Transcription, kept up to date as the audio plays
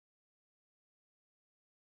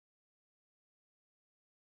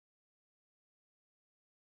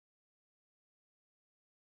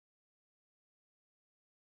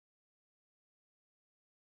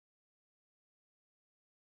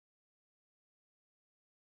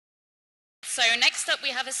So next up we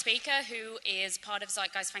have a speaker who is part of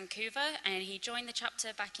Zeitgeist Vancouver, and he joined the chapter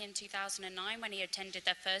back in 2009 when he attended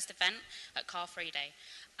their first event at Car Free Day.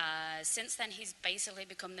 Since then he's basically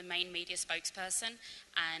become the main media spokesperson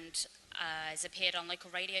and has appeared on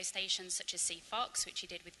local radio stations such as CFox, which he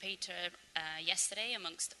did with Peter yesterday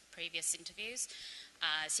amongst previous interviews,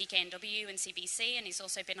 CKNW and CBC, and he's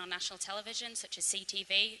also been on national television such as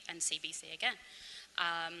CTV and CBC again.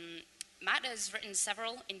 Matt has written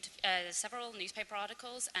several newspaper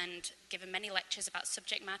articles and given many lectures about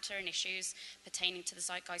subject matter and issues pertaining to the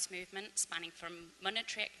Zeitgeist movement, spanning from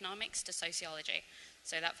monetary economics to sociology.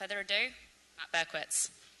 So without further ado, Matt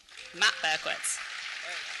Berkowitz. Matt Berkowitz.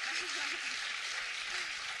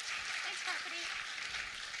 Thanks, Property.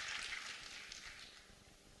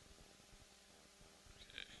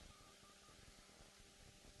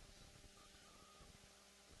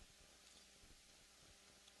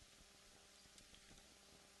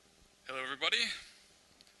 Hello, everybody.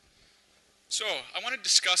 So, I want to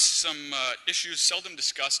discuss some issues seldom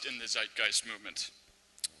discussed in the Zeitgeist movement.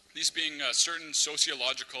 These being certain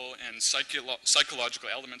sociological and psychological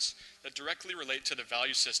elements that directly relate to the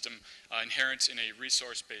value system inherent in a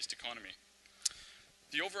resource-based economy.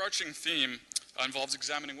 The overarching theme involves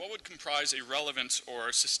examining what would comprise a relevant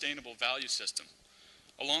or sustainable value system.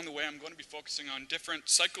 Along the way, I'm going to be focusing on different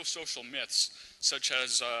psychosocial myths, such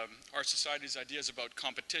as our society's ideas about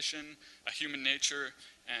competition, human nature,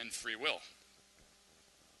 and free will.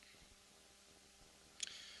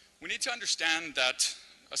 We need to understand that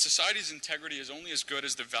a society's integrity is only as good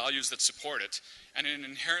as the values that support it, and in an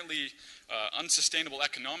inherently unsustainable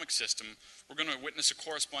economic system, we're going to witness a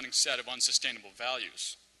corresponding set of unsustainable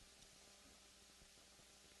values.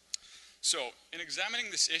 So, in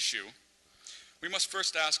examining this issue, we must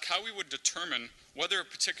first ask how we would determine whether a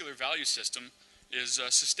particular value system is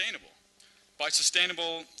sustainable. By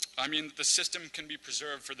sustainable, I mean that the system can be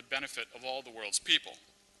preserved for the benefit of all the world's people.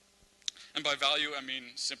 And by value, I mean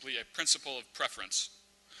simply a principle of preference.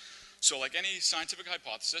 So like any scientific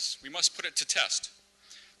hypothesis, we must put it to test.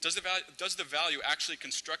 Does the value actually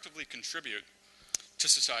constructively contribute to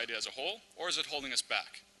society as a whole, or is it holding us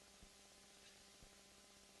back?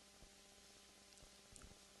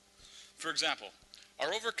 For example,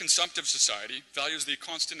 our overconsumptive society values the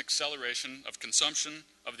constant acceleration of consumption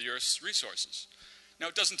of the Earth's resources. Now,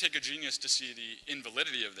 it doesn't take a genius to see the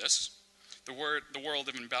invalidity of this. The world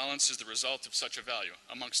of imbalance is the result of such a value,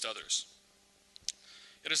 amongst others.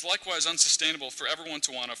 It is likewise unsustainable for everyone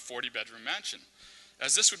to want a 40-bedroom mansion,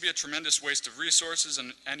 as this would be a tremendous waste of resources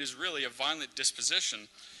and is really a violent disposition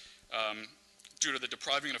due to the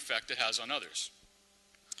depriving effect it has on others.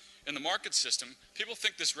 In the market system, people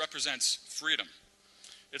think this represents freedom.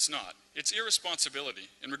 It's not. It's irresponsibility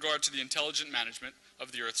in regard to the intelligent management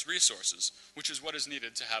of the Earth's resources, which is what is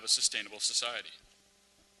needed to have a sustainable society.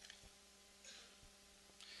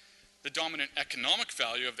 The dominant economic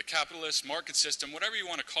value of the capitalist market system, whatever you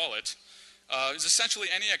want to call it, is essentially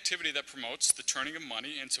any activity that promotes the turning of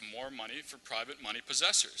money into more money for private money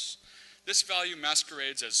possessors. This value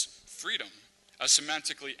masquerades as freedom, as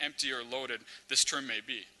semantically empty or loaded this term may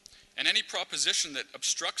be. And any proposition that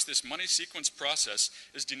obstructs this money sequence process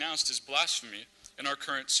is denounced as blasphemy in our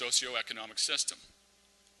current socio-economic system.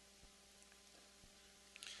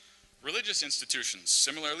 Religious institutions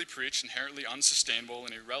similarly preach inherently unsustainable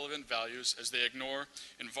and irrelevant values as they ignore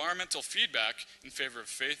environmental feedback in favor of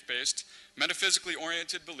faith-based, metaphysically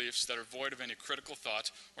oriented beliefs that are void of any critical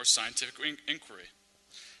thought or scientific inquiry.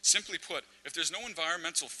 Simply put, if there's no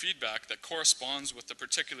environmental feedback that corresponds with the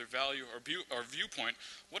particular value or viewpoint,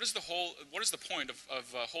 what is the point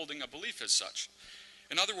of holding a belief as such?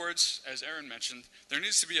 In other words, as Aaron mentioned, there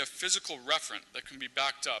needs to be a physical referent that can be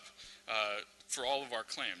backed up for all of our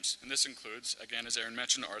claims. And this includes, again, as Aaron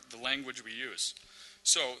mentioned, the language we use.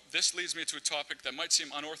 So this leads me to a topic that might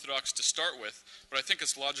seem unorthodox to start with, but I think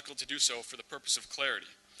it's logical to do so for the purpose of clarity.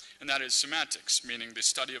 And that is semantics, meaning the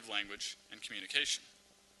study of language and communication.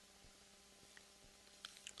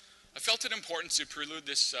 I felt it important to prelude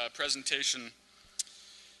this presentation.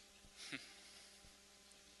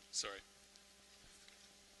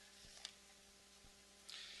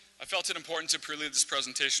 I felt it important to prelude this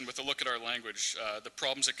presentation with a look at our language, the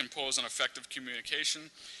problems it can pose on effective communication,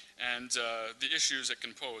 and the issues it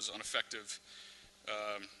can pose on effective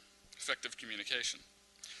communication.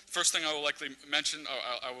 First thing I will likely mention,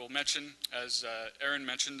 as Aaron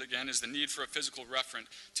mentioned again, is the need for a physical referent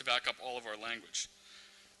to back up all of our language.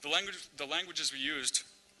 The languages we used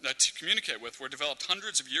to communicate with were developed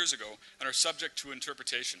hundreds of years ago and are subject to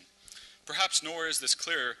interpretation. Perhaps nowhere is this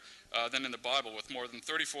clearer than in the Bible, with more than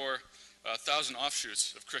 34,000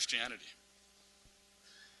 offshoots of Christianity.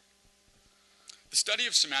 The study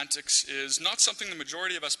of semantics is not something the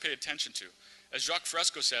majority of us pay attention to. As Jacques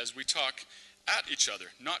Fresco says, we talk at each other,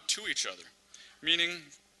 not to each other, meaning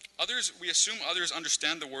we assume others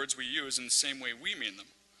understand the words we use in the same way we mean them.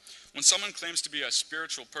 When someone claims to be a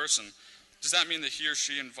spiritual person, does that mean that he or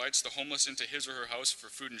she invites the homeless into his or her house for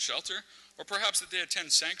food and shelter? Or perhaps that they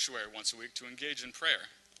attend sanctuary once a week to engage in prayer?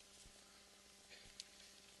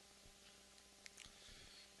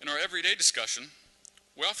 In our everyday discussion,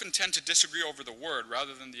 we often tend to disagree over the word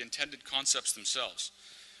rather than the intended concepts themselves.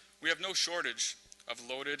 We have no shortage of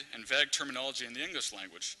loaded and vague terminology in the English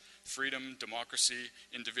language: freedom, democracy,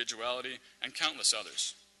 individuality, and countless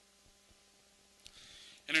others.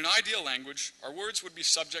 In an ideal language, our words would be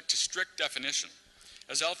subject to strict definition.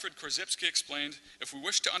 As Alfred Korzybski explained, if we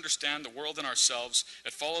wish to understand the world and ourselves,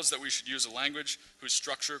 it follows that we should use a language whose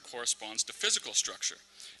structure corresponds to physical structure.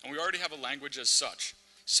 And we already have a language as such: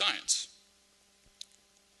 science.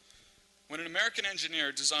 When an American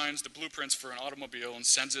engineer designs the blueprints for an automobile and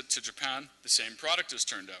sends it to Japan, the same product is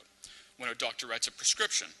turned out. When a doctor writes a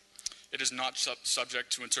prescription, it is not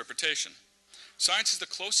subject to interpretation. Science is the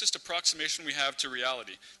closest approximation we have to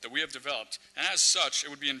reality that we have developed, and as such, it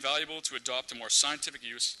would be invaluable to adopt a more scientific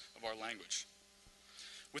use of our language.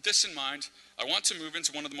 With this in mind, I want to move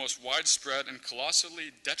into one of the most widespread and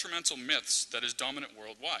colossally detrimental myths that is dominant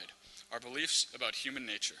worldwide: our beliefs about human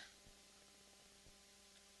nature.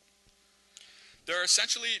 There are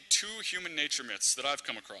essentially two human nature myths that I've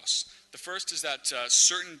come across. The first is that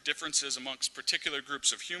certain differences amongst particular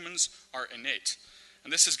groups of humans are innate,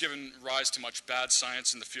 and this has given rise to much bad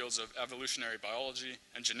science in the fields of evolutionary biology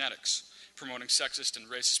and genetics, promoting sexist and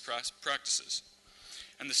racist practices.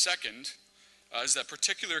 And the second is that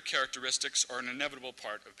particular characteristics are an inevitable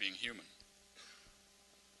part of being human.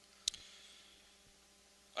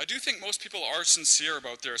 I do think most people are sincere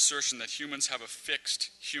about their assertion that humans have a fixed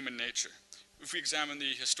human nature. If we examine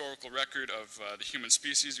the historical record of the human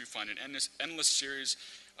species, we find an endless series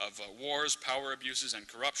of wars, power abuses, and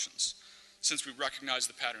corruptions. Since we recognize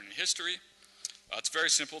the pattern in history, it's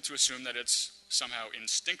very simple to assume that it's somehow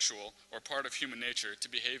instinctual or part of human nature to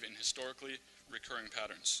behave in historically recurring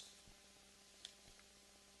patterns.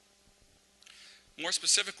 More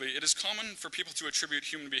specifically, it is common for people to attribute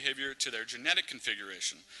human behavior to their genetic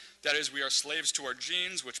configuration. That is, we are slaves to our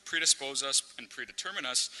genes, which predispose us and predetermine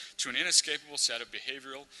us to an inescapable set of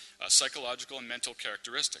behavioral, psychological, and mental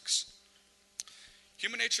characteristics.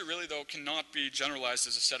 Human nature really, though, cannot be generalized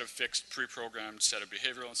as a set of fixed, pre-programmed set of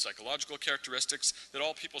behavioral and psychological characteristics that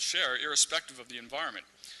all people share, irrespective of the environment.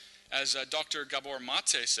 As Dr. Gabor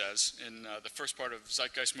Mate says in the first part of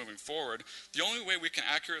Zeitgeist Moving Forward, the only way we can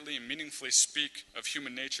accurately and meaningfully speak of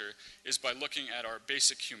human nature is by looking at our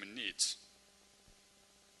basic human needs.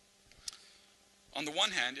 On the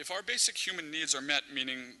one hand, if our basic human needs are met,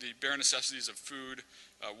 meaning the bare necessities of food,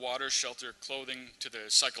 water, shelter, clothing, to the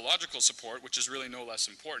psychological support, which is really no less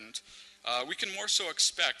important, we can more so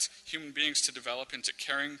expect human beings to develop into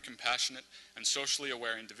caring, compassionate, and socially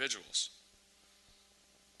aware individuals.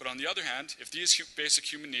 But on the other hand, if these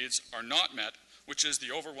basic human needs are not met, which is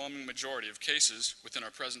the overwhelming majority of cases within our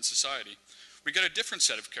present society, we get a different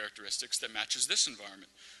set of characteristics that matches this environment: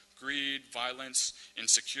 greed, violence,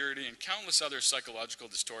 insecurity, and countless other psychological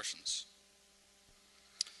distortions.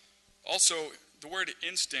 Also, the word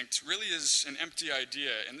instinct really is an empty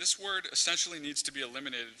idea, and this word essentially needs to be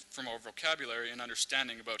eliminated from our vocabulary and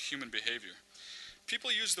understanding about human behavior.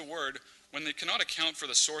 People use the word when they cannot account for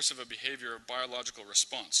the source of a behavior or biological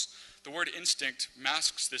response. The word instinct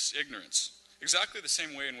masks this ignorance, exactly the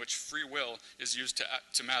same way in which free will is used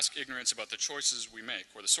to mask ignorance about the choices we make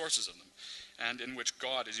or the sources of them, and in which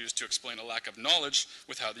God is used to explain a lack of knowledge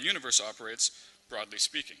with how the universe operates, broadly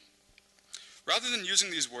speaking. Rather than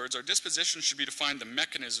using these words, our disposition should be to find the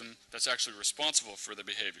mechanism that's actually responsible for the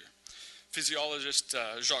behavior. Physiologist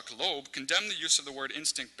Jacques Loeb condemned the use of the word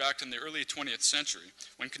instinct back in the early 20th century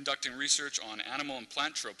when conducting research on animal and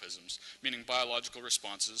plant tropisms, meaning biological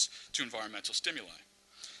responses to environmental stimuli.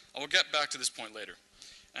 I will get back to this point later.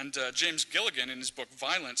 And James Gilligan, in his book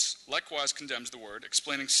Violence, likewise condemns the word,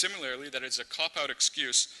 explaining similarly that it's a cop-out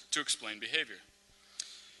excuse to explain behavior.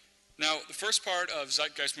 Now, the first part of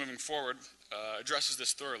Zeitgeist Moving Forward addresses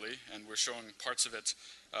this thoroughly, and we're showing parts of it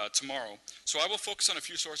tomorrow. So I will focus on a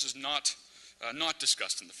few sources not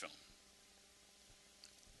discussed in the film.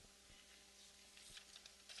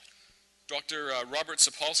 Dr. Robert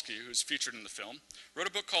Sapolsky, who's featured in the film, wrote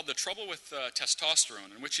a book called The Trouble with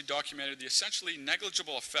Testosterone, in which he documented the essentially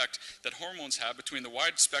negligible effect that hormones have between the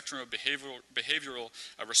wide spectrum of behavioral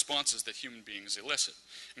responses that human beings elicit,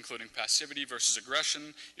 including passivity versus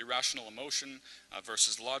aggression, irrational emotion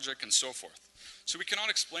versus logic, and so forth. So we cannot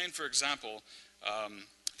explain, for example,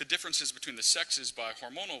 the differences between the sexes by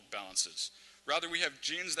hormonal balances. Rather, we have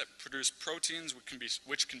genes that produce proteins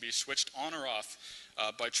which can be switched on or off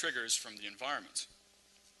by triggers from the environment.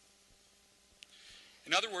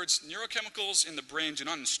 In other words, neurochemicals in the brain do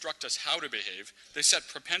not instruct us how to behave. They set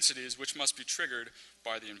propensities which must be triggered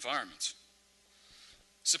by the environment.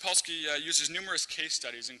 Sapolsky uses numerous case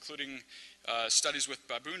studies, including studies with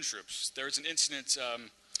baboon troops. There was an incident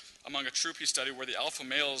among a troop he studied where the alpha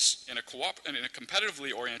males in a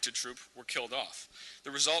competitively oriented troop were killed off.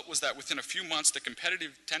 The result was that within a few months, the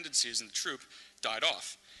competitive tendencies in the troop died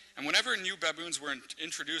off. And whenever new baboons were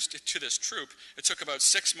introduced to this troop, it took about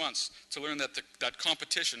 6 months to learn that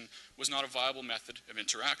competition was not a viable method of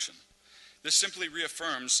interaction. This simply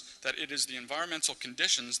reaffirms that it is the environmental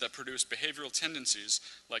conditions that produce behavioral tendencies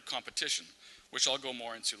like competition, which I'll go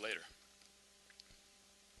more into later.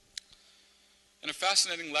 In a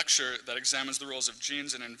fascinating lecture that examines the roles of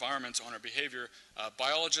genes and environment on our behavior,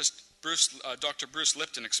 biologist Dr. Bruce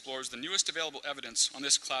Lipton explores the newest available evidence on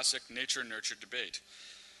this classic nature-nurture debate.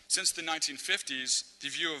 Since the 1950s, the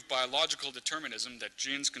view of biological determinism that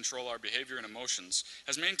genes control our behavior and emotions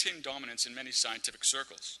has maintained dominance in many scientific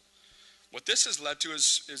circles. What this has led to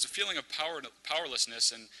is a feeling of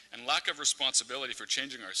powerlessness and lack of responsibility for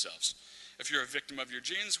changing ourselves. If you're a victim of your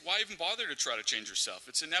genes, why even bother to try to change yourself?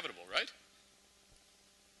 It's inevitable, right?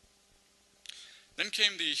 Then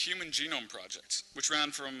came the Human Genome Project, which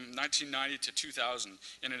ran from 1990 to 2000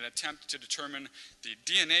 in an attempt to determine the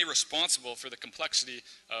DNA responsible for the complexity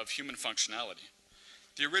of human functionality.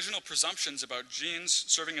 The original presumptions about genes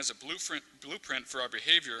serving as a blueprint for our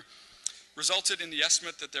behavior resulted in the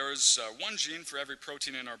estimate that there is one gene for every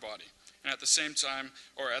protein in our body. And at the same time,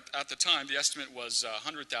 or at the time, the estimate was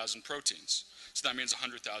 100,000 proteins. So that means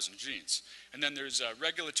 100,000 genes. And then there's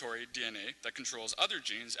regulatory DNA that controls other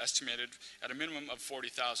genes estimated at a minimum of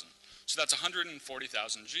 40,000. So that's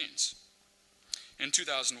 140,000 genes. In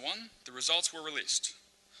 2001, the results were released,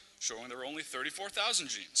 showing there were only 34,000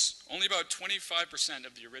 genes, only about 25%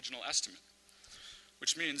 of the original estimate,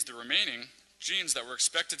 which means the remaining genes that were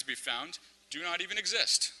expected to be found do not even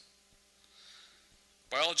exist.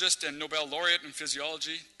 Biologist and Nobel laureate in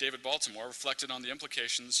physiology, David Baltimore, reflected on the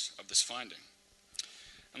implications of this finding.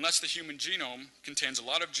 Unless the human genome contains a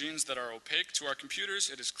lot of genes that are opaque to our computers,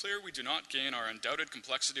 it is clear we do not gain our undoubted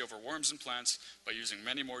complexity over worms and plants by using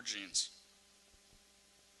many more genes.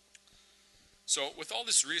 So, with all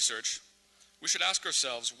this research, we should ask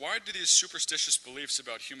ourselves, why do these superstitious beliefs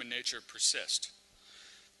about human nature persist?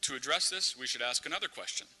 To address this, we should ask another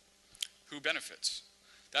question. Who benefits?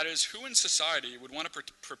 That is, who in society would want to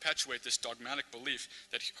perpetuate this dogmatic belief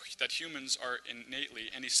that humans are innately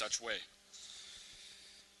any such way?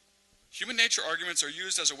 Human nature arguments are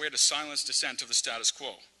used as a way to silence dissent of the status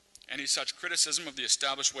quo. Any such criticism of the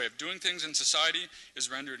established way of doing things in society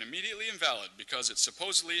is rendered immediately invalid because it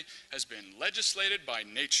supposedly has been legislated by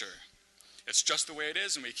nature. It's just the way it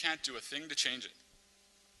is and we can't do a thing to change it.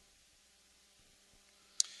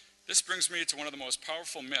 This brings me to one of the most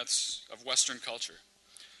powerful myths of Western culture.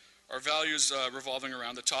 Our values revolving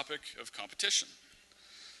around the topic of competition.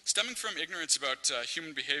 Stemming from ignorance about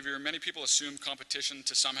human behavior, many people assume competition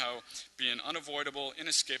to somehow be an unavoidable,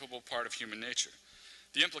 inescapable part of human nature.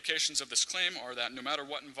 The implications of this claim are that no matter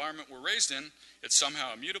what environment we're raised in, it's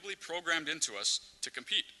somehow immutably programmed into us to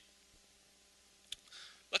compete.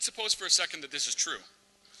 Let's suppose for a second that this is true.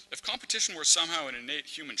 If competition were somehow an innate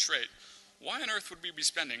human trait, why on earth would we be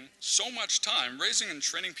spending so much time raising and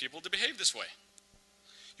training people to behave this way?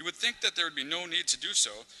 You would think that there would be no need to do so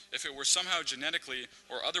if it were somehow genetically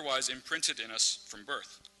or otherwise imprinted in us from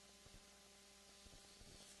birth.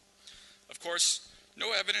 Of course,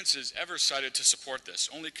 no evidence is ever cited to support this,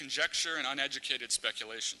 only conjecture and uneducated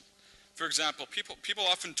speculation. For example, people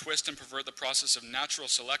often twist and pervert the process of natural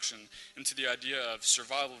selection into the idea of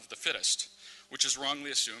survival of the fittest, which is wrongly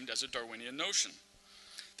assumed as a Darwinian notion.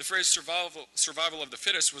 The phrase survival of the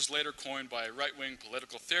fittest was later coined by a right-wing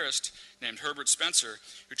political theorist named Herbert Spencer,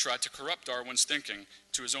 who tried to corrupt Darwin's thinking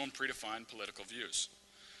to his own predefined political views.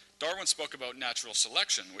 Darwin spoke about natural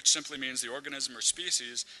selection, which simply means the organism or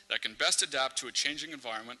species that can best adapt to a changing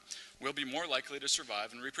environment will be more likely to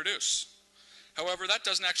survive and reproduce. However, that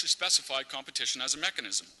doesn't actually specify competition as a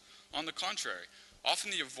mechanism. On the contrary, often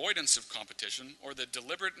the avoidance of competition or the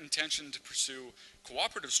deliberate intention to pursue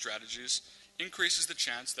cooperative strategies increases the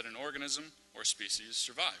chance that an organism or species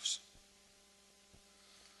survives.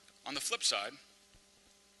 On the flip side,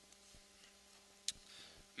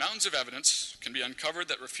 mountains of evidence can be uncovered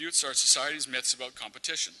that refutes our society's myths about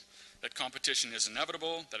competition, that competition is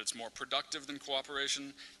inevitable, that it's more productive than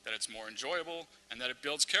cooperation, that it's more enjoyable, and that it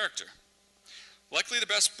builds character. Likely the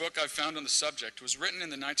best book I've found on the subject was written in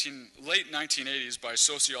the late 1980s by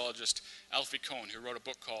sociologist Alfie Kohn, who wrote a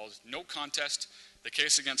book called No Contest, The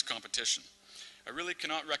Case Against Competition. I really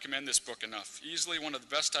cannot recommend this book enough. Easily one of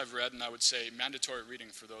the best I've read, and I would say mandatory reading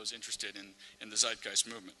for those interested in the zeitgeist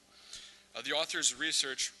movement. The author's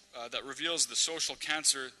research that reveals the social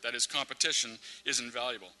cancer that is competition is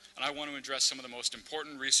invaluable, and I want to address some of the most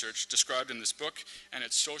important research described in this book and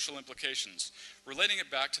its social implications, relating it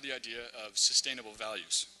back to the idea of sustainable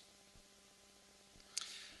values.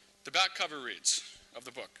 The back cover reads, of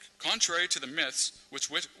the book, contrary to the myths with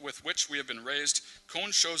which we have been raised,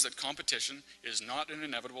 Kohn shows that competition is not an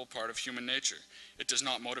inevitable part of human nature. It does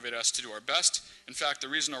not motivate us to do our best. In fact, the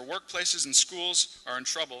reason our workplaces and schools are in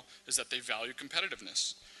trouble is that they value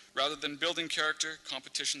competitiveness. Rather than building character,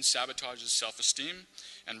 competition sabotages self-esteem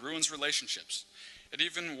and ruins relationships. It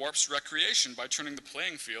even warps recreation by turning the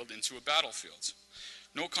playing field into a battlefield.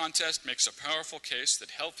 No Contest makes a powerful case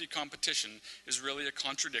that healthy competition is really a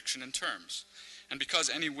contradiction in terms. And because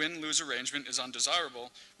any win-lose arrangement is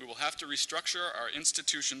undesirable, we will have to restructure our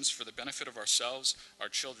institutions for the benefit of ourselves, our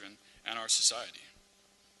children, and our society.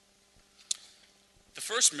 The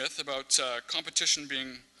first myth about competition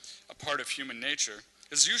being a part of human nature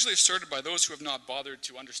is usually asserted by those who have not bothered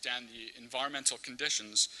to understand the environmental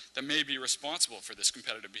conditions that may be responsible for this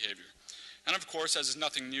competitive behavior. And of course, as is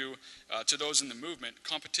nothing new to those in the movement,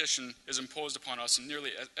 competition is imposed upon us in nearly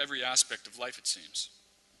every aspect of life, it seems.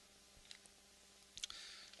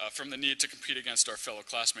 From the need to compete against our fellow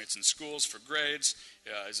classmates in schools for grades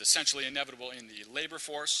is essentially inevitable in the labor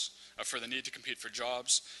force, for the need to compete for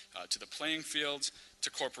jobs, to the playing field, to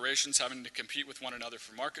corporations having to compete with one another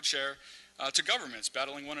for market share, to governments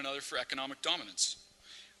battling one another for economic dominance.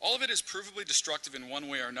 All of it is provably destructive in one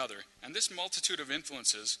way or another, and this multitude of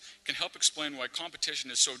influences can help explain why competition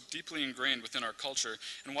is so deeply ingrained within our culture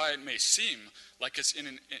and why it may seem like it's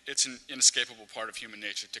an inescapable part of human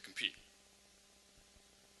nature to compete.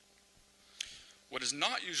 What is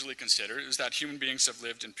not usually considered is that human beings have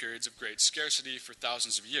lived in periods of great scarcity for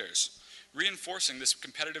thousands of years, reinforcing this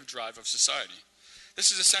competitive drive of society.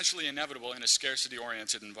 This is essentially inevitable in a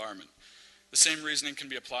scarcity-oriented environment. The same reasoning can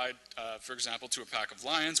be applied, for example, to a pack of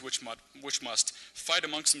lions which must fight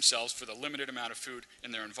amongst themselves for the limited amount of food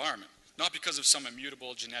in their environment, not because of some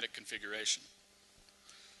immutable genetic configuration.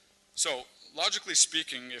 So, logically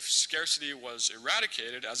speaking, if scarcity was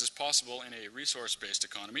eradicated, as is possible in a resource-based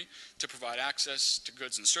economy, to provide access to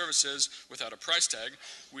goods and services without a price tag,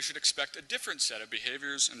 we should expect a different set of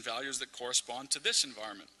behaviors and values that correspond to this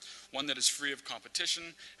environment, one that is free of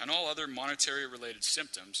competition and all other monetary-related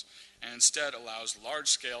symptoms, and instead allows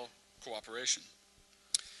large-scale cooperation.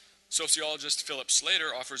 Sociologist Philip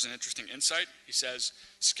Slater offers an interesting insight. He says,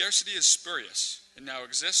 "Scarcity is spurious. It now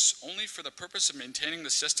exists only for the purpose of maintaining the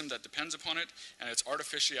system that depends upon it, and its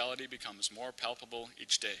artificiality becomes more palpable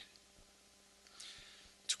each day."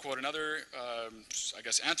 To quote another,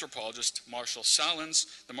 anthropologist, Marshall Salins,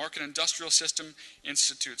 "The market industrial system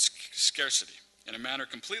institutes scarcity in a manner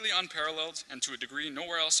completely unparalleled and to a degree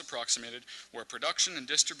nowhere else approximated, where production and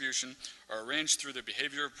distribution are arranged through the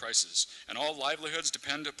behavior of prices, and all livelihoods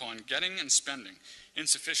depend upon getting and spending.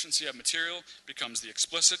 Insufficiency of material becomes the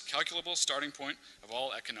explicit, calculable starting point of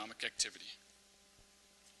all economic activity."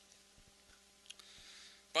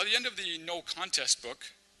 By the end of the No Contest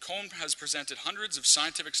book, Kohn has presented hundreds of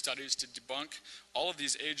scientific studies to debunk all of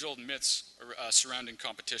these age-old myths surrounding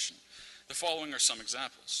competition. The following are some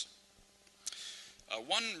examples.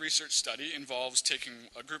 One research study involves taking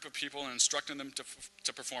a group of people and instructing them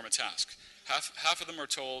to perform a task. Half of them are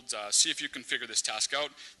told, see if you can figure this task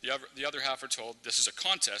out. The other half are told, this is a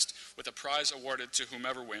contest with a prize awarded to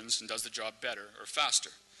whomever wins and does the job better or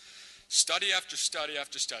faster. Study after study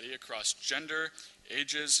after study across gender,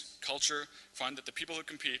 ages, culture, find that the people who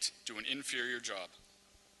compete do an inferior job.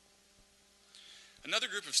 Another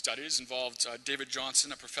group of studies involved David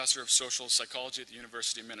Johnson, a professor of social psychology at the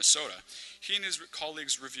University of Minnesota. He and his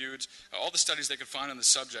colleagues reviewed all the studies they could find on the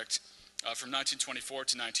subject from 1924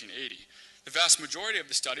 to 1980. The vast majority of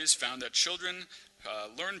the studies found that children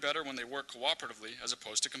learn better when they work cooperatively as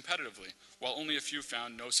opposed to competitively, while only a few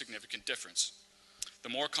found no significant difference. The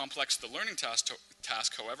more complex the learning task,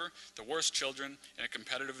 however, the worse children in a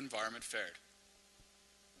competitive environment fared.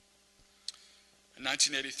 A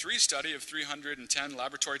 1983 study of 310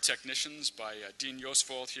 laboratory technicians by Dean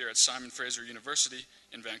Josvold here at Simon Fraser University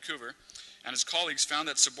in Vancouver and his colleagues found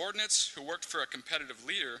that subordinates who worked for a competitive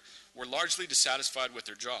leader were largely dissatisfied with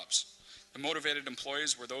their jobs. The motivated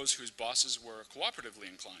employees were those whose bosses were cooperatively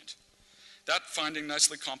inclined. That finding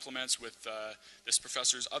nicely complements with this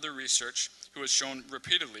professor's other research, who has shown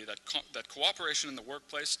repeatedly that cooperation in the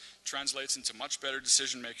workplace translates into much better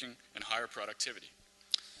decision-making and higher productivity.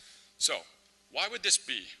 So, why would this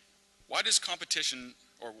be? Why does competition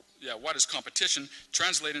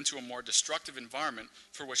translate into a more destructive environment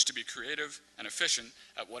for which to be creative and efficient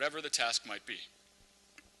at whatever the task might be?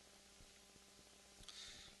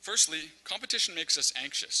 Firstly, competition makes us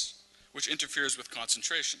anxious, which interferes with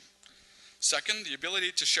concentration. Second, the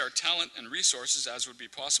ability to share talent and resources, as would be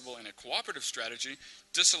possible in a cooperative strategy,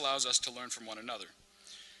 disallows us to learn from one another.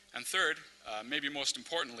 And third, maybe most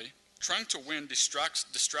importantly, trying to win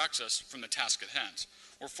distracts us from the task at hand.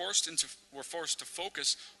 We're forced to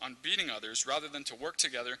focus on beating others rather than to work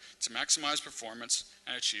together to maximize performance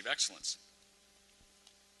and achieve excellence.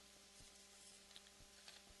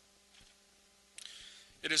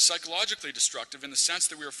 It is psychologically destructive in the sense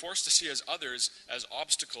that we are forced to see others as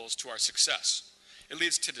obstacles to our success. It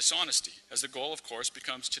leads to dishonesty, as the goal, of course,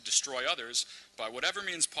 becomes to destroy others by whatever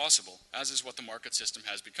means possible, as is what the market system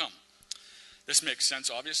has become. This makes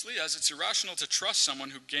sense, obviously, as it's irrational to trust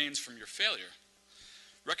someone who gains from your failure.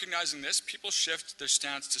 Recognizing this, people shift their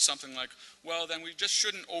stance to something like, well, then we just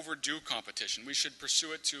shouldn't overdo competition. We should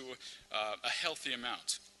pursue it to a healthy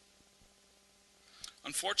amount.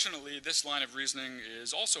 Unfortunately, this line of reasoning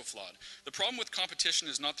is also flawed. The problem with competition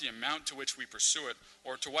is not the amount to which we pursue it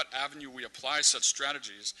or to what avenue we apply such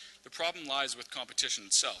strategies. The problem lies with competition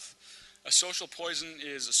itself. A social poison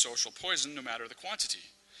is a social poison no matter the quantity.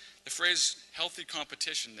 The phrase healthy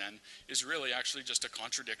competition, then, is really actually just a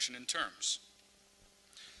contradiction in terms.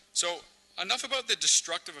 So, enough about the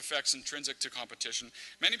destructive effects intrinsic to competition.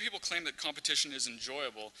 Many people claim that competition is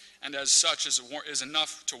enjoyable and as such is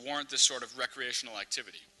enough to warrant this sort of recreational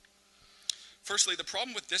activity. Firstly, the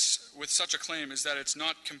problem with such a claim is that it's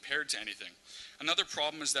not compared to anything. Another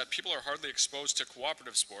problem is that people are hardly exposed to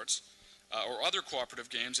cooperative sports or other cooperative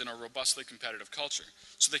games in a robustly competitive culture,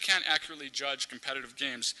 so they can't accurately judge competitive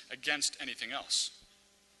games against anything else.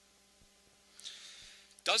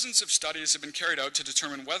 Dozens of studies have been carried out to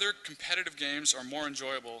determine whether competitive games are more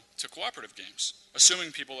enjoyable to cooperative games,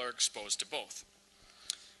 assuming people are exposed to both.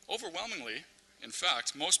 Overwhelmingly, in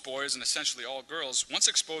fact, most boys and essentially all girls, once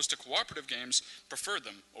exposed to cooperative games, preferred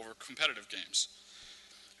them over competitive games.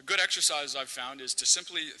 A good exercise I've found is to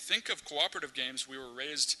simply think of cooperative games we were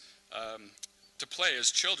raised to play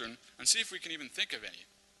as children and see if we can even think of any.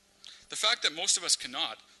 The fact that most of us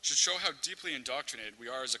cannot should show how deeply indoctrinated we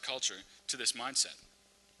are as a culture to this mindset.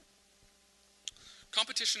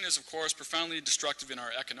 Competition is, of course, profoundly destructive in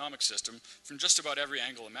our economic system from just about every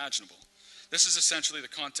angle imaginable. This is essentially the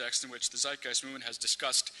context in which the Zeitgeist movement has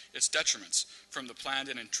discussed its detriments, from the planned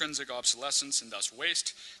and intrinsic obsolescence and thus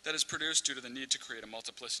waste that is produced due to the need to create a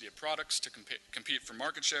multiplicity of products to compete for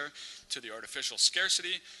market share, to the artificial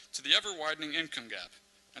scarcity, to the ever-widening income gap,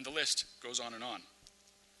 and the list goes on and on.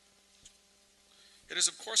 It is,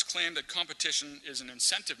 of course, claimed that competition is an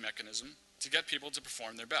incentive mechanism to get people to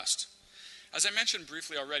perform their best. As I mentioned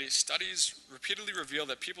briefly already, studies repeatedly reveal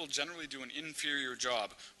that people generally do an inferior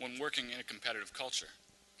job when working in a competitive culture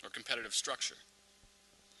or competitive structure.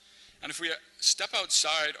 And if we step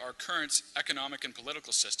outside our current economic and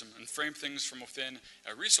political system and frame things from within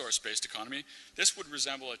a resource-based economy, this would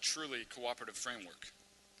resemble a truly cooperative framework.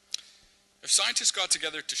 If scientists got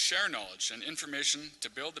together to share knowledge and information to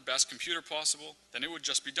build the best computer possible, then it would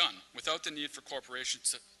just be done, without the need for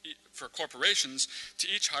corporations to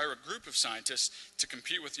each hire a group of scientists to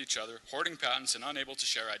compete with each other, hoarding patents and unable to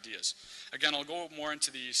share ideas. Again, I'll go more into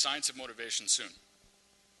the science of motivation soon.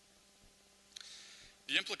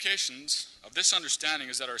 The implications of this understanding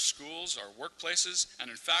is that our schools, our workplaces, and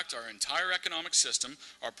in fact our entire economic system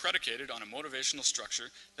are predicated on a motivational structure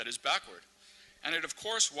that is backward. And it, of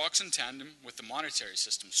course, walks in tandem with the monetary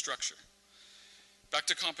system structure. Back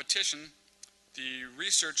to competition, the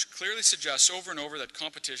research clearly suggests over and over that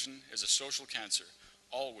competition is a social cancer,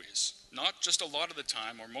 always, not just a lot of the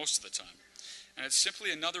time or most of the time. And it's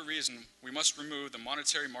simply another reason we must remove the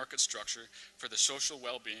monetary market structure for the social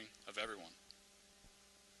well-being of everyone.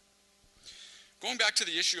 Going back to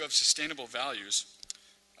the issue of sustainable values,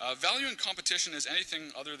 valuing competition as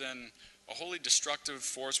anything other than a wholly destructive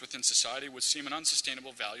force within society would seem an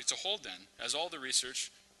unsustainable value to hold then, as all the research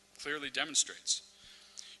clearly demonstrates.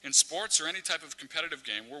 In sports or any type of competitive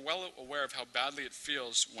game, we're well aware of how badly it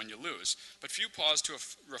feels when you lose, but few pause to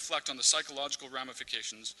reflect on the psychological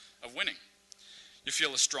ramifications of winning. You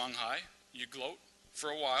feel a strong high, you gloat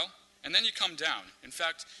for a while, and then you come down. In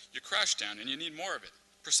fact, you crash down and you need more of it,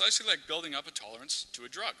 precisely like building up a tolerance to a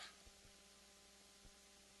drug.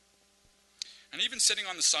 And even sitting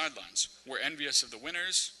on the sidelines, we're envious of the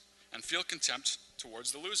winners, and feel contempt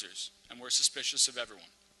towards the losers, and we're suspicious of everyone.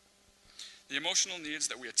 The emotional needs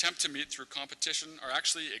that we attempt to meet through competition are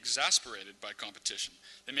actually exasperated by competition.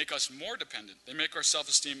 They make us more dependent. They make our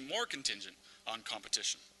self-esteem more contingent on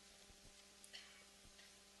competition.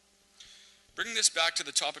 Bringing this back to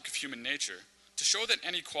the topic of human nature, to show that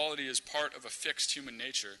any quality is part of a fixed human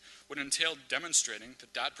nature would entail demonstrating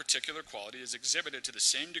that that particular quality is exhibited to the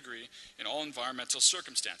same degree in all environmental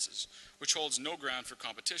circumstances, which holds no ground for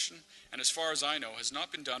competition, and as far as I know, has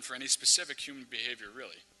not been done for any specific human behavior,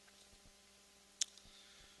 really.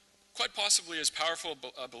 Quite possibly as powerful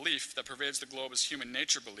a belief that pervades the globe as human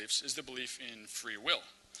nature beliefs is the belief in free will,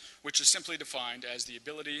 which is simply defined as the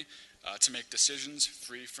ability to make decisions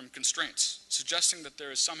free from constraints, suggesting that there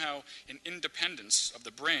is somehow an independence of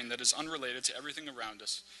the brain that is unrelated to everything around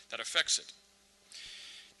us that affects it.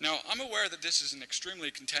 Now, I'm aware that this is an extremely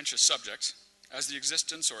contentious subject, as the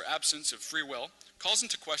existence or absence of free will calls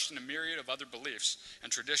into question a myriad of other beliefs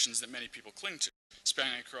and traditions that many people cling to,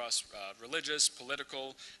 spanning across religious,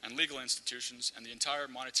 political, and legal institutions and the entire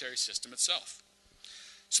monetary system itself.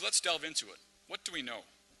 So let's delve into it. What do we know?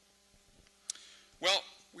 Well,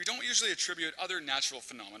 we don't usually attribute other natural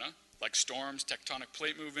phenomena, like storms, tectonic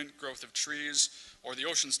plate movement, growth of trees, or the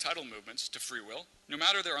ocean's tidal movements, to free will, no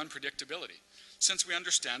matter their unpredictability, since we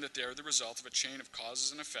understand that they are the result of a chain of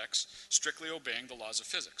causes and effects strictly obeying the laws of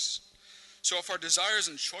physics. So if our desires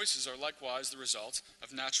and choices are likewise the result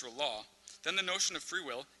of natural law, then the notion of free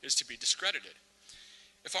will is to be discredited.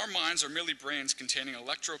 If our minds are merely brains containing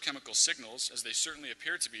electrochemical signals, as they certainly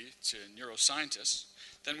appear to be to neuroscientists,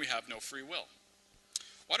 then we have no free will.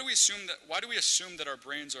 Why do we assume that our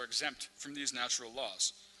brains are exempt from these natural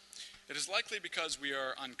laws? It is likely because we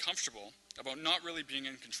are uncomfortable about not really being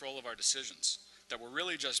in control of our decisions, that we're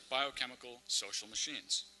really just biochemical social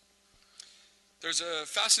machines. There's a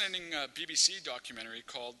fascinating BBC documentary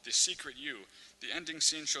called The Secret You. The ending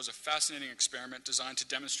scene shows a fascinating experiment designed to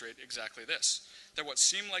demonstrate exactly this, that what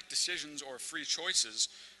seem like decisions or free choices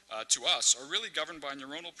to us are really governed by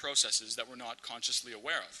neuronal processes that we're not consciously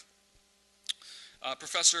aware of.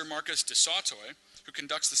 Professor Marcus de Sautoy, who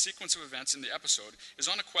conducts the sequence of events in the episode, is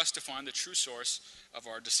on a quest to find the true source of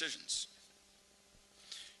our decisions.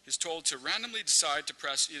 He's told to randomly decide to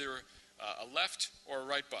press either a left or a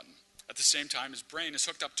right button. At the same time, his brain is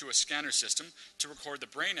hooked up to a scanner system to record the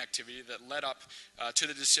brain activity that led up to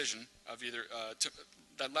the decision of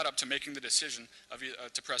making the decision of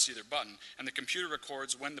to press either button, and the computer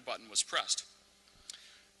records when the button was pressed.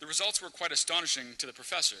 The results were quite astonishing to the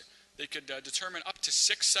professor. They could determine up to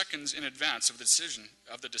 6 seconds in advance of the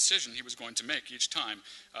decision he was going to make each time,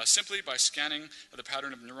 simply by scanning the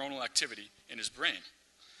pattern of neuronal activity in his brain.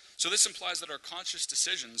 So this implies that our conscious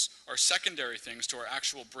decisions are secondary things to our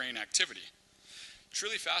actual brain activity.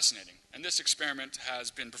 Truly fascinating, and this experiment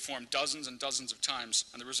has been performed dozens and dozens of times,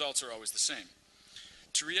 and the results are always the same.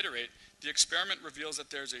 To reiterate, the experiment reveals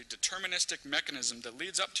that there's a deterministic mechanism that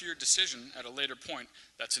leads up to your decision at a later point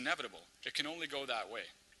that's inevitable. It can only go that way.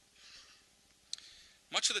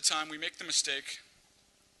 Much of the time, we make the mistake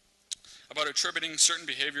about attributing certain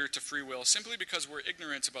behavior to free will simply because we're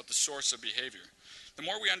ignorant about the source of behavior. The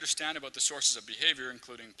more we understand about the sources of behavior,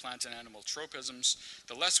 including plant and animal tropisms,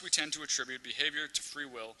 the less we tend to attribute behavior to free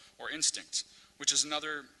will or instinct, which is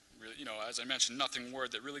another, as I mentioned, nothing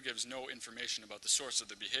word that really gives no information about the source of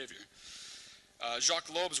the behavior.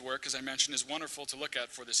 Jacques Loeb's work, as I mentioned, is wonderful to look at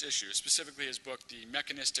for this issue, specifically his book, The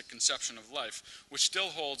Mechanistic Conception of Life, which still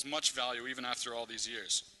holds much value even after all these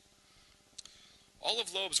years. All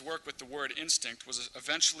of Loeb's work with the word instinct was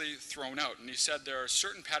eventually thrown out, and he said there are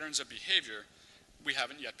certain patterns of behavior we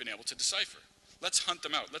haven't yet been able to decipher. Let's hunt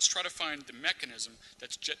them out. Let's try to find the mechanism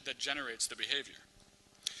that generates the behavior.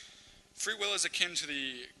 Free will is akin to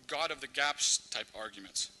the God of the gaps type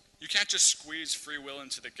arguments. You can't just squeeze free will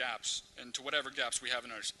into the gaps, into whatever gaps we have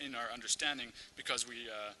in our understanding because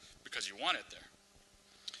you want it there.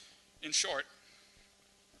 In short,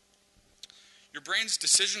 your brain's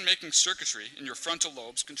decision-making circuitry in your frontal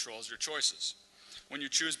lobes controls your choices. When you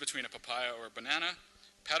choose between a papaya or a banana,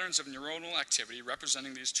 patterns of neuronal activity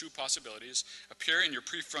representing these two possibilities appear in your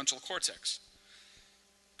prefrontal cortex.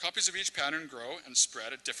 Copies of each pattern grow and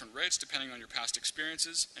spread at different rates depending on your past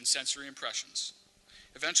experiences and sensory impressions.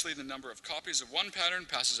 Eventually, the number of copies of one pattern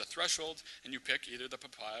passes a threshold, and you pick either the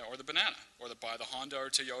papaya or the banana, or buy the Honda or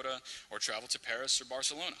Toyota, or travel to Paris or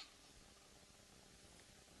Barcelona.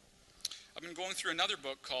 I've been going through another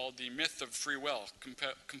book called The Myth of Free Will,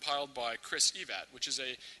 compiled by Chris Evatt, which is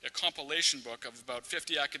a compilation book of about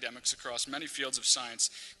 50 academics across many fields of science,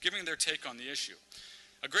 giving their take on the issue.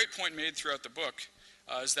 A great point made throughout the book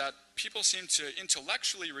is that people seem to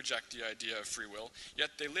intellectually reject the idea of free will, yet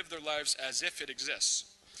they live their lives as if it exists.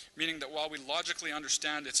 Meaning that while we logically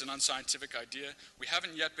understand it's an unscientific idea, we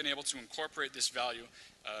haven't yet been able to incorporate this value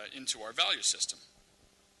into our value system.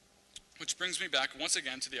 Which brings me back once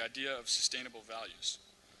again to the idea of sustainable values.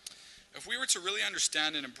 If we were to really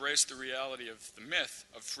understand and embrace the reality of the myth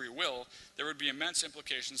of free will, there would be immense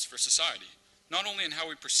implications for society, not only in how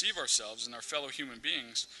we perceive ourselves and our fellow human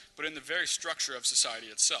beings, but in the very structure of society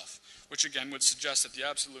itself, which again would suggest that the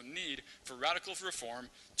absolute need for radical reform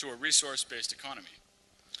to a resource-based economy.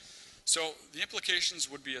 So the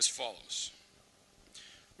implications would be as follows.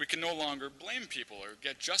 We can no longer blame people or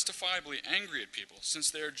get justifiably angry at people, since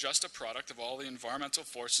they are just a product of all the environmental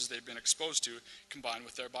forces they've been exposed to combined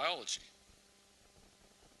with their biology.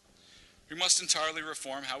 We must entirely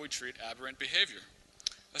reform how we treat aberrant behavior.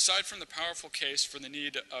 Aside from the powerful case for the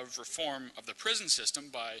need of reform of the prison system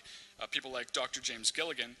by people like Dr. James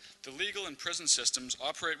Gilligan, the legal and prison systems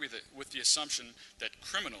operate with the assumption that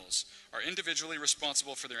criminals are individually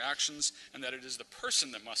responsible for their actions and that it is the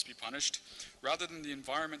person that must be punished, rather than the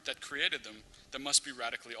environment that created them that must be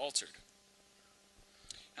radically altered.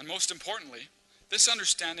 And most importantly, this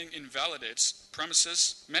understanding invalidates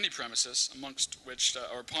many premises amongst which,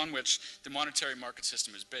 or upon which the monetary market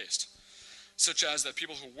system is based, such as that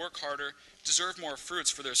people who work harder deserve more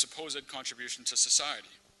fruits for their supposed contribution to society,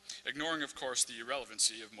 ignoring, of course, the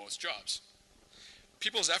irrelevancy of most jobs.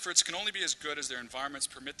 People's efforts can only be as good as their environments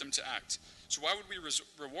permit them to act, so why would we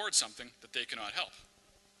reward something that they cannot help?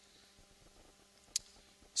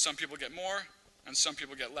 Some people get more, and some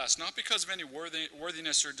people get less, not because of any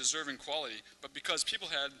worthiness or deserving quality, but because people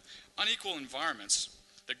had unequal environments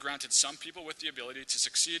that granted some people with the ability to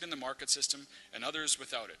succeed in the market system and others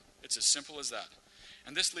without it. It's as simple as that.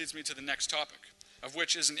 And this leads me to the next topic, of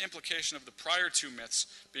which is an implication of the prior two myths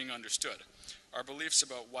being understood, our beliefs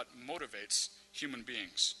about what motivates human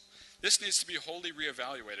beings. This needs to be wholly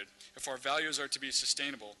reevaluated if our values are to be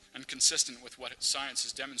sustainable and consistent with what science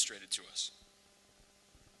has demonstrated to us.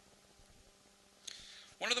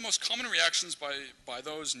 One of the most common reactions by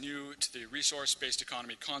those new to the resource-based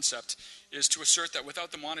economy concept is to assert that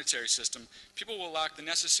without the monetary system, people will lack the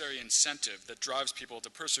necessary incentive that drives people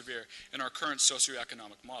to persevere in our current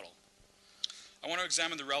socioeconomic model. I want to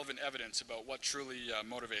examine the relevant evidence about what truly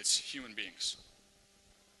motivates human beings.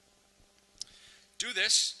 Do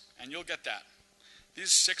this, and you'll get that.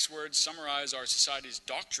 These 6 words summarize our society's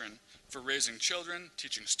doctrine for raising children,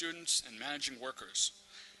 teaching students, and managing workers.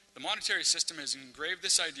 The monetary system has engraved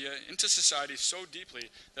this idea into society so deeply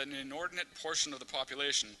that an inordinate portion of the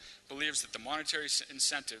population believes that the monetary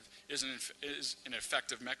incentive is an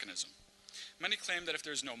effective mechanism. Many claim that if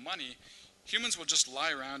there's no money, humans will just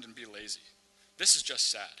lie around and be lazy. This is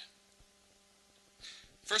just sad.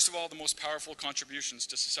 First of all, the most powerful contributions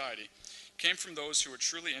to society came from those who were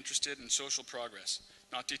truly interested in social progress,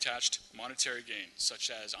 not detached monetary gain,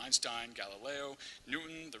 such as Einstein, Galileo,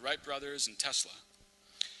 Newton, the Wright brothers, and Tesla.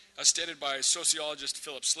 As stated by sociologist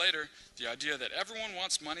Philip Slater, the idea that everyone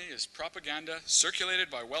wants money is propaganda circulated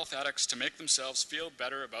by wealth addicts to make themselves feel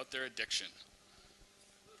better about their addiction.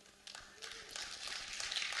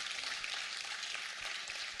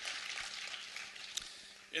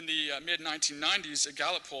 In the mid-1990s, a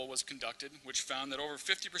Gallup poll was conducted which found that over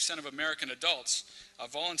 50% of American adults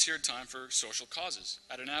volunteered time for social causes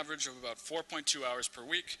at an average of about 4.2 hours per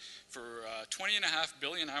week for 20.5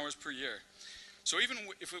 billion hours per year. So even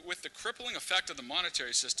with the crippling effect of the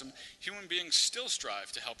monetary system, human beings still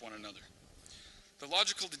strive to help one another. The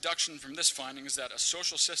logical deduction from this finding is that a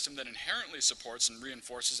social system that inherently supports and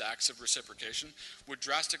reinforces acts of reciprocation would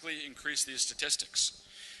drastically increase these statistics.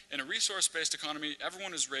 In a resource-based economy,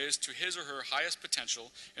 everyone is raised to his or her highest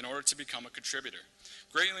potential in order to become a contributor,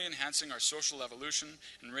 greatly enhancing our social evolution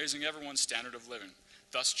and raising everyone's standard of living,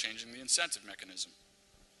 thus changing the incentive mechanism.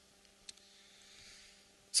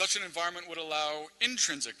 Such an environment would allow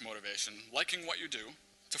intrinsic motivation, liking what you do,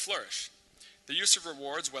 to flourish. The use of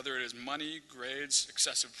rewards, whether it is money, grades,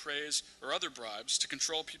 excessive praise, or other bribes to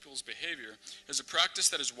control people's behavior, is a practice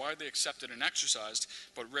that is widely accepted and exercised,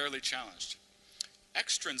 but rarely challenged.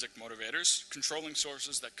 Extrinsic motivators, controlling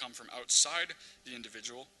sources that come from outside the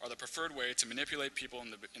individual, are the preferred way to manipulate people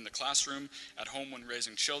in the classroom, at home when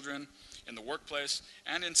raising children, in the workplace,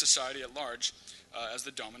 and in society at large as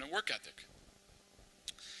the dominant work ethic.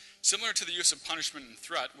 Similar to the use of punishment and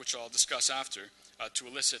threat, which I'll discuss after, to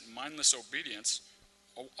elicit mindless obedience,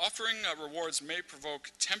 offering rewards may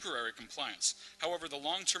provoke temporary compliance. However, the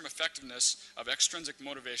long-term effectiveness of extrinsic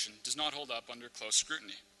motivation does not hold up under close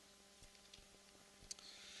scrutiny.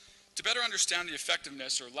 To better understand the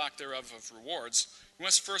effectiveness or lack thereof of rewards, we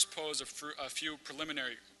must first pose a few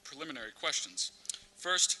preliminary questions.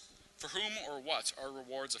 First, for whom or what are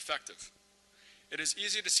rewards effective? It is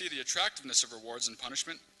easy to see the attractiveness of rewards and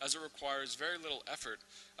punishment, as it requires very little effort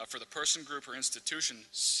for the person, group, or institution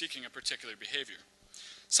seeking a particular behavior.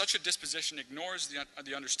 Such a disposition ignores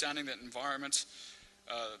the understanding that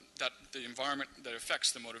the environment that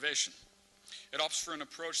affects the motivation. It opts for an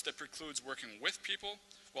approach that precludes working with people,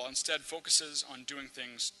 while instead focuses on doing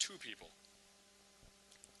things to people.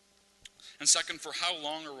 And second, for how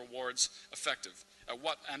long are rewards effective?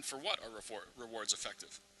 For what are rewards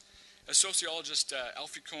effective? As sociologist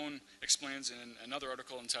Alfie Kohn explains in another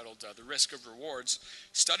article entitled The Risk of Rewards,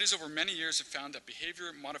 studies over many years have found that behavior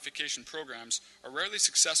modification programs are rarely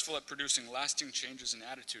successful at producing lasting changes in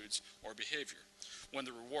attitudes or behavior. When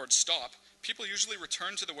the rewards stop, people usually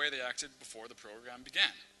return to the way they acted before the program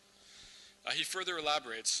began. He further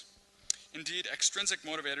elaborates, indeed, extrinsic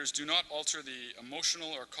motivators do not alter the emotional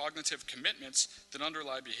or cognitive commitments that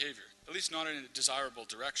underlie behavior, at least not in a desirable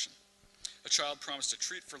direction. A child promised a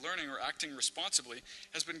treat for learning or acting responsibly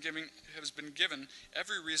has been given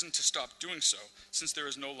every reason to stop doing so, since there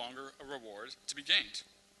is no longer a reward to be gained.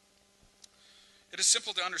 It is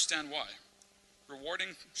simple to understand why.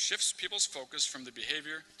 Rewarding shifts people's focus from the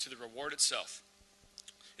behavior to the reward itself.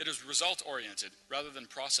 It is result-oriented rather than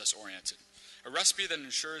process-oriented, a recipe that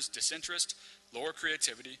ensures disinterest, lower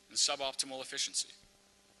creativity, and suboptimal efficiency.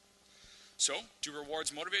 So, do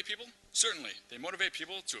rewards motivate people? Certainly, they motivate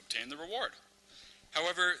people to obtain the reward.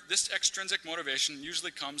 However, this extrinsic motivation usually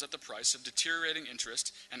comes at the price of deteriorating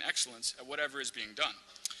interest and excellence at whatever is being done.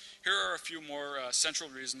 Here are a few more central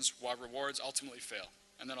reasons why rewards ultimately fail,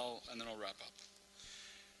 and then I'll wrap up.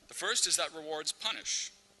 The first is that rewards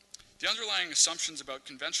punish. The underlying assumptions about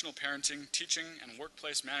conventional parenting, teaching, and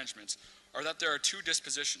workplace management are that there are two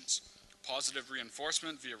dispositions: positive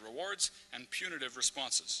reinforcement via rewards and punitive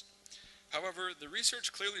responses. However, the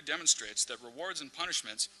research clearly demonstrates that rewards and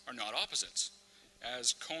punishments are not opposites.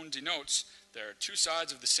 As Kohn denotes, there are two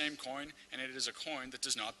sides of the same coin, and it is a coin that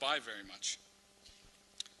does not buy very much.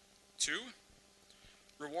 2.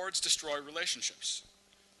 Rewards destroy relationships.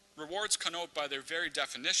 Rewards connote by their very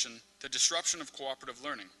definition the disruption of cooperative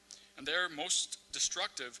learning, and they are most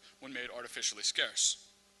destructive when made artificially scarce.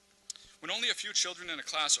 When only a few children in a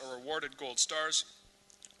class are awarded gold stars,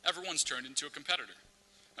 everyone's turned into a competitor,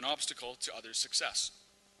 an obstacle to others' success.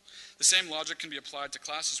 The same logic can be applied to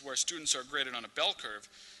classes where students are graded on a bell curve.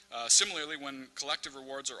 Similarly, when collective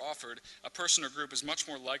rewards are offered, a person or group is much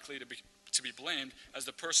more likely to be blamed as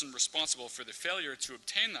the person responsible for the failure to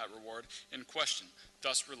obtain that reward in question,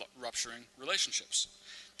 thus rupturing relationships.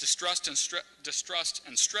 Distrust and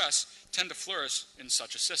stress tend to flourish in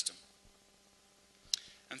such a system.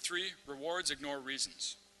 And 3, rewards ignore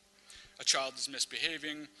reasons. A child is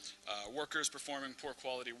misbehaving, a worker is performing poor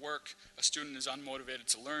quality work, a student is unmotivated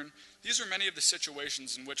to learn. These are many of the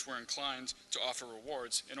situations in which we're inclined to offer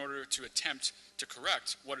rewards in order to attempt to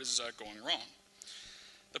correct what is going wrong.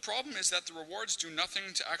 The problem is that the rewards do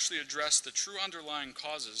nothing to actually address the true underlying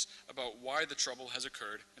causes about why the trouble has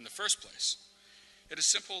occurred in the first place. It is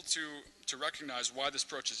simple to recognize why this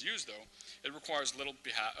approach is used, though. It requires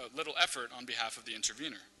little effort on behalf of the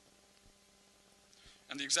intervener.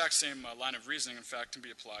 And the exact same line of reasoning, in fact, can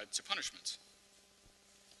be applied to punishment.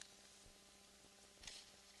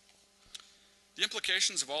 The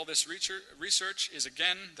implications of all this research is,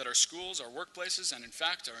 again, that our schools, our workplaces, and in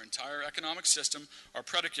fact our entire economic system are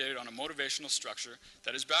predicated on a motivational structure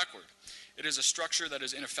that is backward. It is a structure that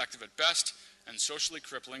is ineffective at best and socially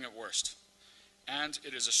crippling at worst. And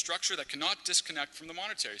it is a structure that cannot disconnect from the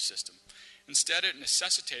monetary system. Instead, it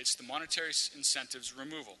necessitates the monetary incentives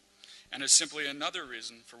removal, and is simply another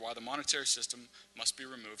reason for why the monetary system must be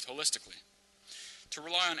removed holistically. To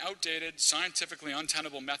rely on outdated, scientifically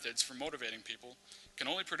untenable methods for motivating people can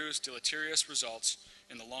only produce deleterious results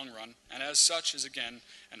in the long run, and as such is again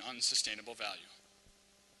an unsustainable value.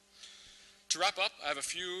 To wrap up, I have a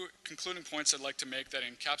few concluding points I'd like to make that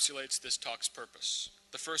encapsulates this talk's purpose.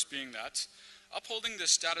 The first being that upholding the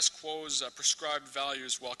status quo's prescribed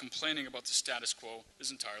values while complaining about the status quo is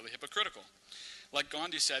entirely hypocritical. Like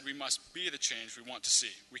Gandhi said, we must be the change we want to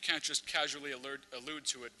see. We can't just casually allude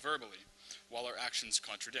to it verbally, while our actions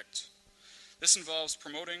contradict. This involves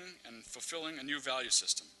promoting and fulfilling a new value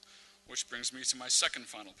system, which brings me to my second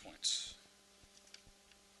final point.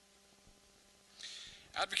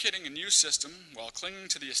 Advocating a new system while clinging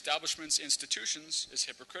to the establishment's institutions is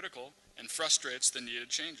hypocritical and frustrates the needed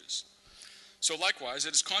changes. So likewise,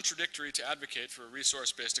 it is contradictory to advocate for a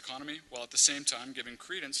resource-based economy while at the same time giving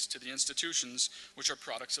credence to the institutions which are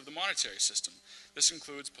products of the monetary system. This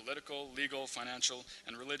includes political, legal, financial,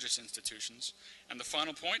 and religious institutions. And the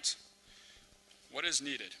final point, what is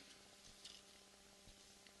needed?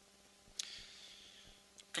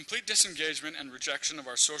 Complete disengagement and rejection of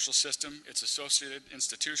our social system, its associated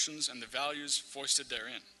institutions, and the values foisted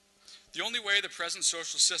therein. The only way the present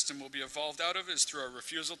social system will be evolved out of is through our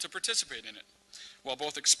refusal to participate in it, while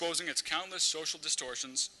both exposing its countless social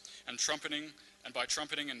distortions and by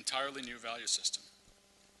trumpeting an entirely new value system.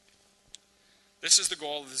 This is the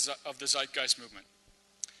goal of the Zeitgeist movement,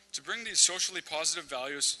 to bring these socially positive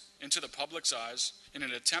values into the public's eyes in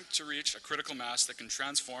an attempt to reach a critical mass that can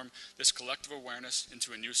transform this collective awareness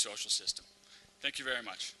into a new social system. Thank you very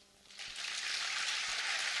much.